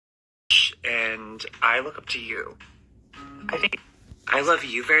and I look up to you. I think I love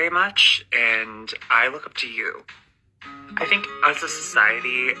you very much, and I look up to you. I think as a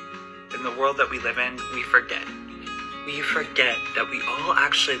society, in the world that we live in, we forget. We forget that we all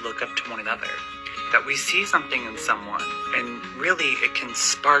actually look up to one another. That we see something in someone, and really it can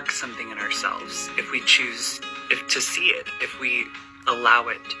spark something in ourselves if we choose to see it, if we allow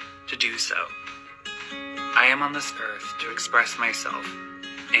it to do so. I am on this earth to express myself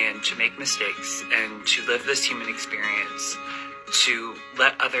and to make mistakes and to live this human experience, to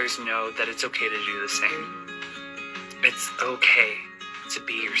let others know that it's okay to do the same. It's okay to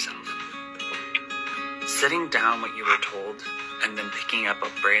be yourself. Setting down what you were told and then picking up a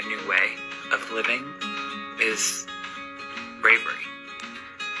brand new way of living is bravery.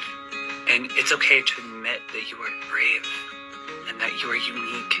 And it's okay to admit that you are brave and that you are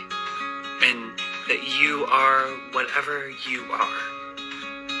unique and that you are whatever you are.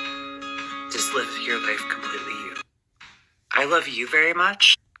 Just live your life completely you. I love you very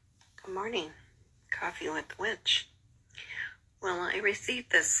much. Good morning. Coffee with the Witch. Well, I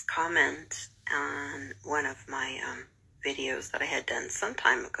received this comment on one of my videos that I had done some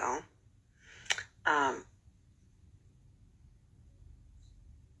time ago.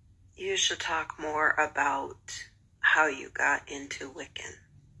 You should talk more about how you got into Wiccan.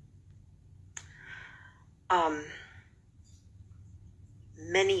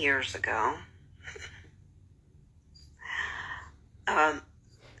 Many years ago,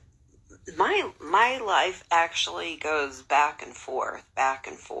 my life actually goes back and forth,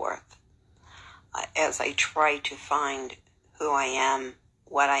 as I try to find who I am,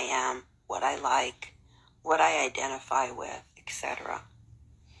 what I like, what I identify with, etc.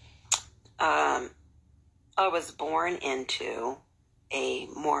 I was born into a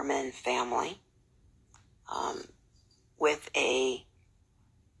Mormon family with a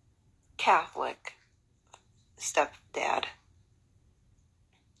Catholic stepdad,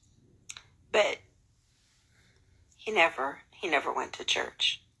 but he never went to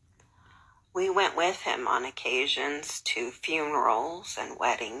church. We went with him on occasions to funerals and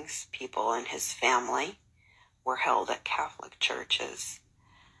weddings. People in his family were held at Catholic churches.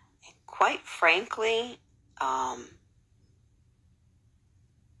 And quite frankly,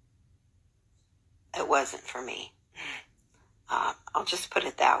 it wasn't for me. I'll just put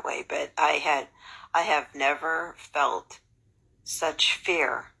it that way. But I have never felt such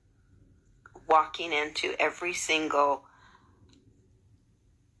fear walking into every single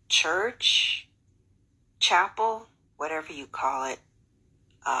church, chapel, whatever you call it.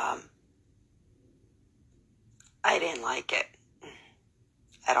 I didn't like it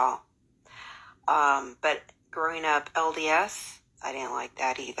at all. But growing up LDS, I didn't like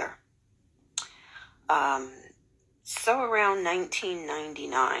that either. So around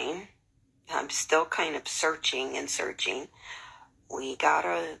 1999, I'm still kind of searching. We got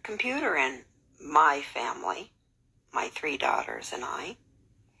a computer in my family, my 3 daughters and I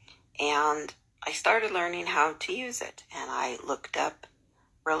started learning how to use it. And I looked up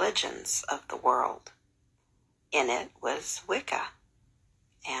religions of the world. In it was Wicca.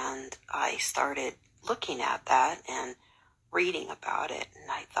 And I started looking at that and reading about it.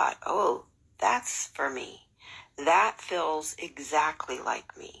 And I thought, oh, that's for me. That feels exactly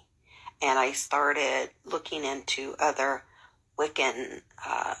like me. And I started looking into other Wiccan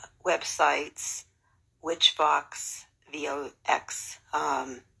websites, Witchbox, VOX,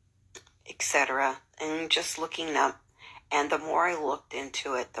 etc. And just looking up. And the more I looked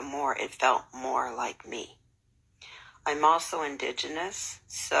into it, the more it felt more like me. I'm also indigenous,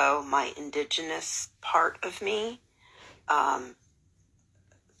 so my indigenous part of me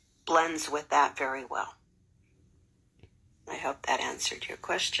blends with that very well. I hope that answered your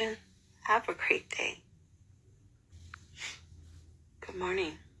question. Have a great day. Good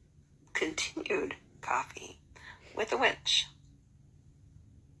morning. Continued coffee with a witch.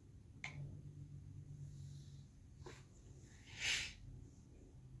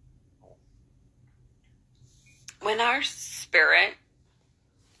 When our spirit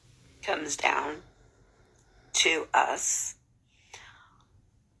comes down to us,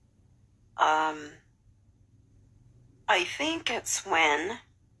 I think it's when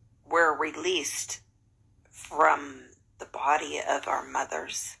we're released from the body of our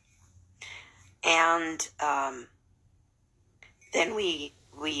mothers. And then we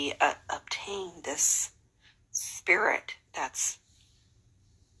obtain this spirit that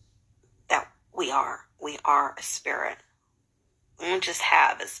we are. We are a spirit. We don't just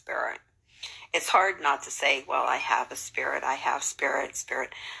have a spirit. It's hard not to say, well, I have a spirit. I have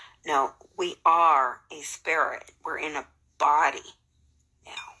spirit. No, we are a spirit. We're in a body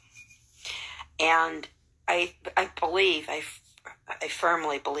now. And I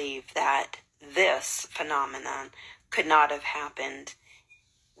firmly believe that this phenomenon could not have happened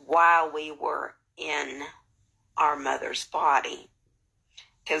while we were in our mother's body,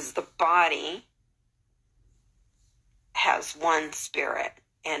 because the body has one spirit,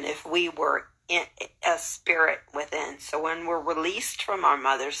 and if we were in a spirit within, so when we're released from our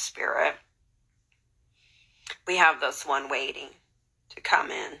mother's spirit, we have this one waiting to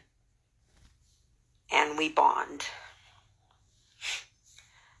come in, and we bond.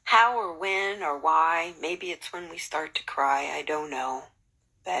 How or when or why, maybe it's when we start to cry, I don't know,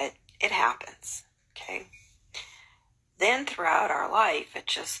 but it happens, okay? Then throughout our life,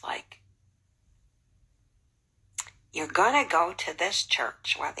 it's just like, you're going to go to this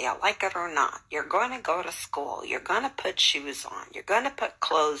church, whether you like it or not. You're going to go to school. You're going to put shoes on. You're going to put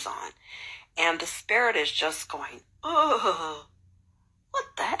clothes on. And the spirit is just going, oh, what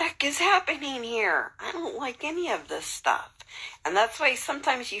the heck is happening here? I don't like any of this stuff. And that's why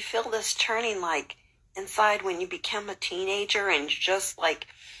sometimes you feel this churning like inside when you become a teenager, and you're just like,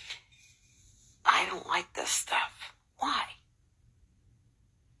 I don't like this stuff. Why?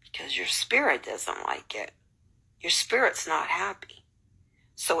 Because your spirit doesn't like it. Your spirit's not happy.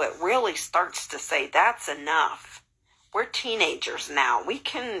 So it really starts to say, that's enough. We're teenagers now. We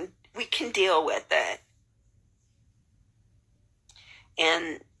can deal with it.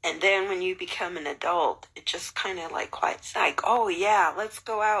 And then when you become an adult, it just kind of like quiets, like, oh yeah, let's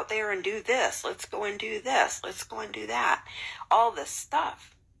go out there and do this. Let's go and do this. Let's go and do that. All this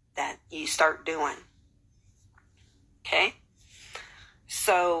stuff that you start doing. Okay?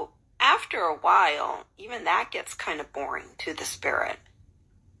 So after a while, even that gets kind of boring to the spirit.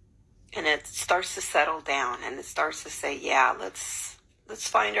 And it starts to settle down, and it starts to say, yeah, let's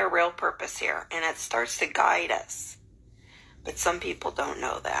find our real purpose here. And it starts to guide us. But some people don't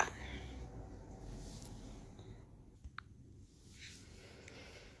know that.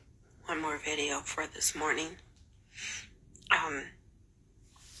 One more video for this morning.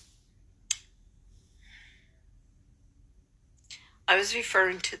 I was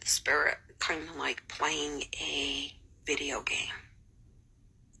referring to the spirit kind of like playing a video game.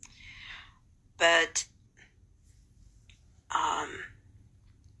 But,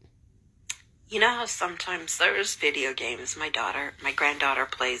 you know how sometimes there's video games, my granddaughter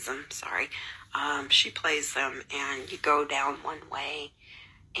plays them, she plays them, and you go down one way,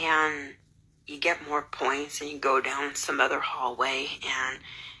 and you get more points, and you go down some other hallway, and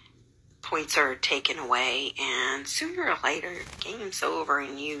points are taken away, and sooner or later, the game's over,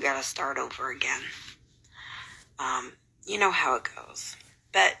 and you gotta start over again. You know how it goes.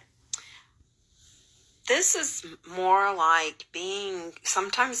 But this is more like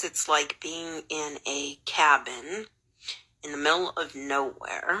sometimes it's like being in a cabin in the middle of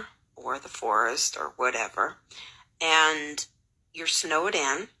nowhere, or the forest, or whatever, and you're snowed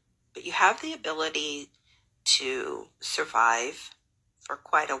in, but you have the ability to survive for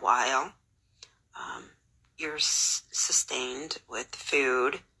quite a while. You're sustained with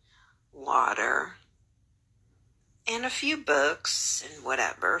food, water, and a few books and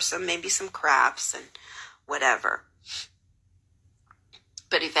whatever, so maybe some crafts and whatever.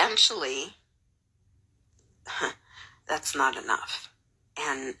 But eventually, that's not enough.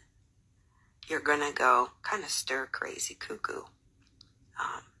 And you're going to go kind of stir crazy cuckoo.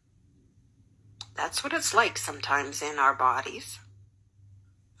 That's what it's like sometimes in our bodies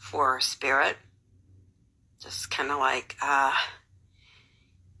for spirit. Just kind of like,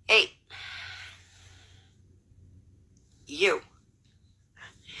 hey, you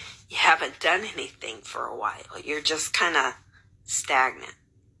haven't done anything for a while. You're just kind of stagnant.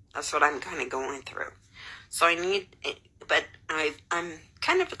 That's what I'm kind of going through. So I'm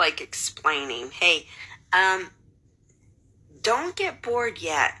kind of like explaining, hey, don't get bored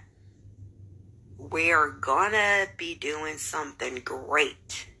yet. We're gonna be doing something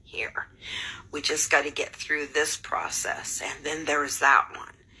great here. We just got to get through this process, and then there's that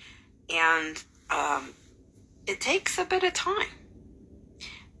one. And it takes a bit of time.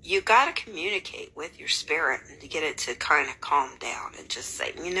 You got to communicate with your spirit and to get it to kind of calm down and just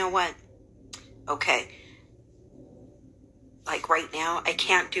say, you know what? Okay. Like right now, I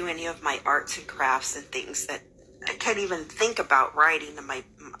can't do any of my arts and crafts and things that I can't even think about writing in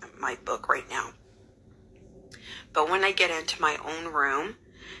my book right now. But when I get into my own room,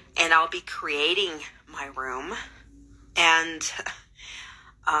 and I'll be creating my room and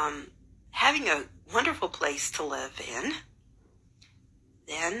having a wonderful place to live in,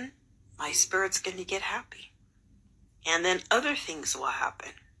 then my spirit's going to get happy. And then other things will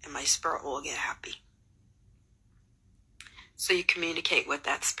happen, and my spirit will get happy. So you communicate with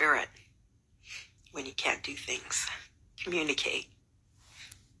that spirit. when you can't do things. Communicate.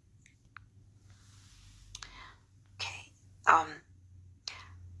 Okay.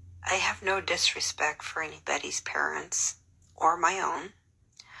 I have no disrespect for anybody's parents or my own.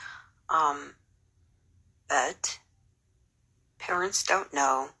 But parents don't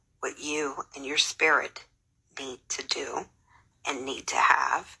know what you and your spirit need to do and need to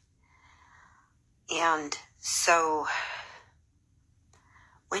have. And so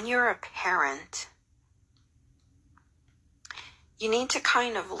when you're a parent, you need to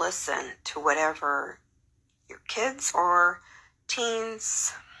kind of listen to whatever your kids or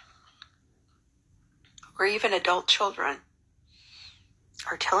teens or even adult children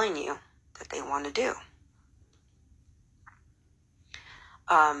are telling you that they want to do.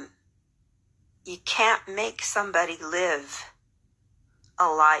 You can't make somebody live a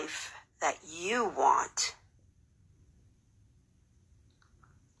life that you want.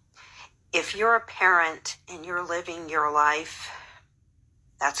 If you're a parent and you're living your life,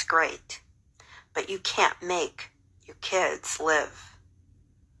 that's great. But you can't make your kids live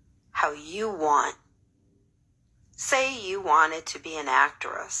how you want. Say you wanted to be an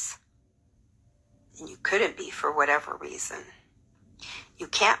actress and you couldn't be for whatever reason. You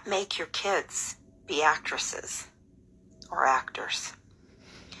can't make your kids be actresses or actors.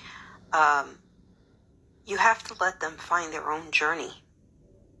 You have to let them find their own journey.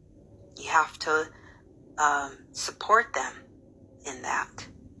 You have to support them in that.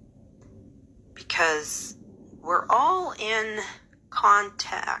 Because we're all in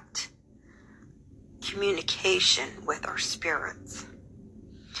contact, communication with our spirits.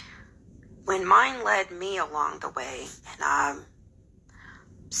 When mine led me along the way, and I'm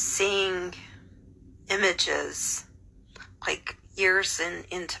seeing images, like years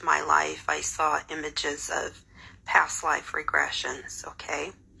into my life, I saw images of past life regressions,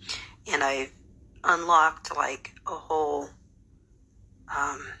 okay? And I unlocked like a whole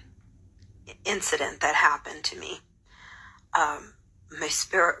incident that happened to me. My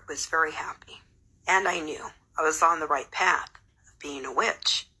spirit was very happy. And I knew I was on the right path of being a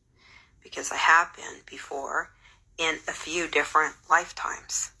witch, because I have been before in a few different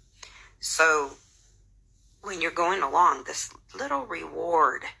lifetimes. So when you're going along, this little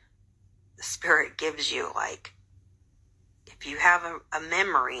reward the spirit gives you, like if you have a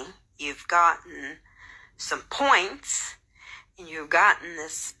memory, you've gotten some points, and you've gotten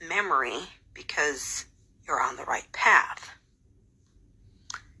this memory because you're on the right path.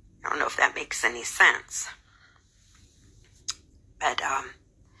 I don't know if that makes any sense. But a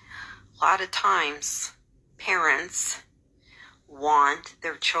lot of times, parents want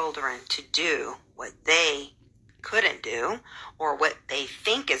their children to do what they couldn't do or what they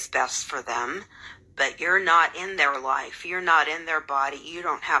think is best for them, but you're not in their life. You're not in their body. You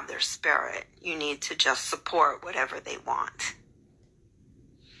don't have their spirit. You need to just support whatever they want.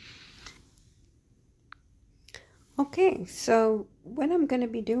 Okay, so what I'm going to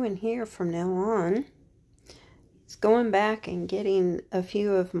be doing here from now on is going back and getting a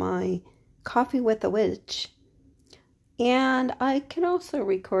few of my Coffee with a Witch. And I can also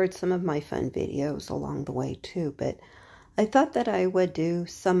record some of my fun videos along the way too, but I thought that I would do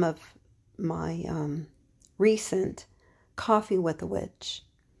some of my recent Coffee with a Witch.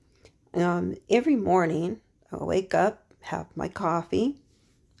 Every morning I'll wake up, have my coffee,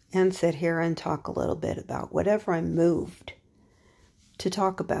 and sit here and talk a little bit about whatever I'm moved to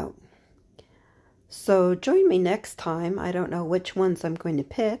talk about. So join me next time. I don't know which ones I'm going to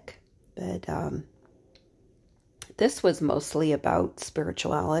pick, but this was mostly about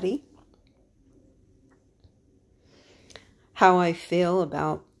spirituality, how I feel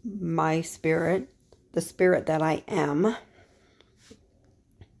about my spirit, the spirit that I am.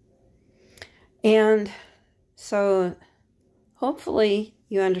 And so hopefully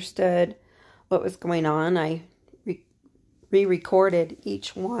you understood what was going on. I re-recorded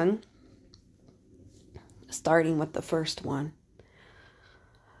each one, starting with the first one.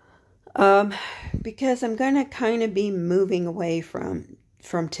 Because I'm going to kind of be moving away from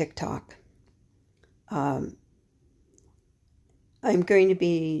TikTok. I'm going to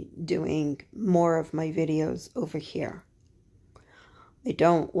be doing more of my videos over here. I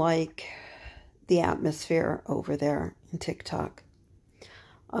don't like the atmosphere over there in TikTok.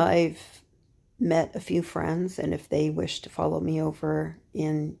 I've met a few friends, and if they wish to follow me over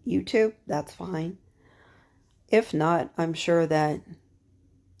in YouTube, that's fine. If not, I'm sure that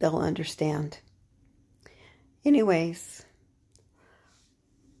they'll understand. Anyways,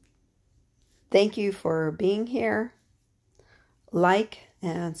 thank you for being here. Like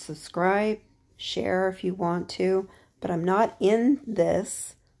and subscribe, share if you want to, but I'm not in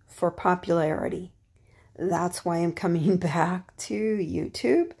this for popularity. that's why I'm coming back to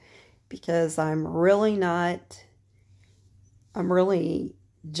YouTube, because I'm really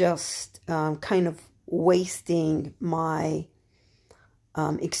just kind of wasting my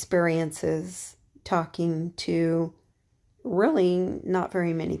experiences talking to really not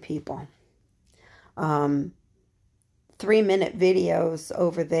very many people. 3-minute videos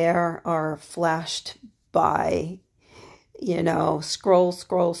over there are flashed by,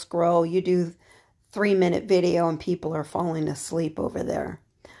 scroll. You do 3-minute video and people are falling asleep over there.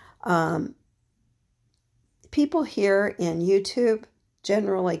 People here in YouTube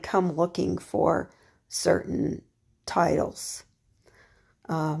generally come looking for certain titles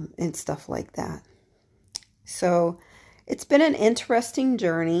and stuff like that. So it's been an interesting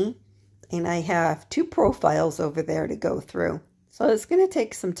journey, and I have 2 profiles over there to go through. So it's going to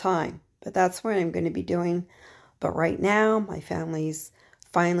take some time, but that's what I'm going to be doing. But right now, my family's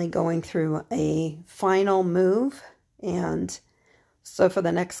finally going through a final move, and so for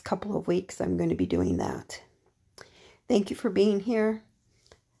the next couple of weeks, I'm going to be doing that. Thank you for being here.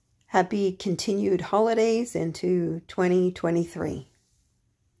 Happy continued holidays into 2023.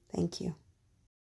 Thank you.